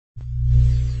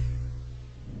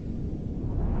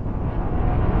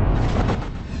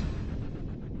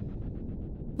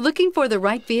Looking for the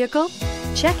right vehicle?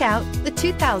 Check out the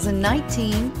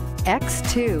 2019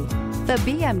 X2. The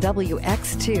BMW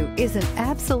X2 is an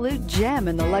absolute gem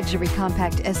in the luxury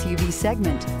compact SUV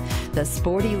segment. The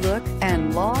sporty look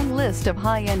and long list of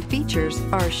high-end features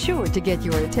are sure to get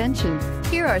your attention.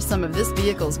 Here are some of this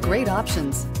vehicle's great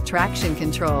options: traction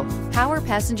control, power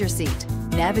passenger seat,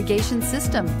 navigation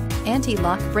system,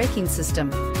 anti-lock braking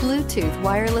system, Bluetooth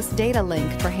wireless data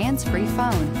link for hands-free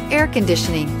phone, air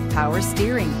conditioning, power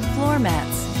steering, floor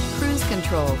mats, cruise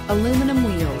control, aluminum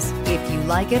wheels. If you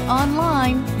like it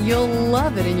online, you'll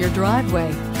love it in your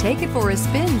driveway. Take it for a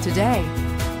spin today.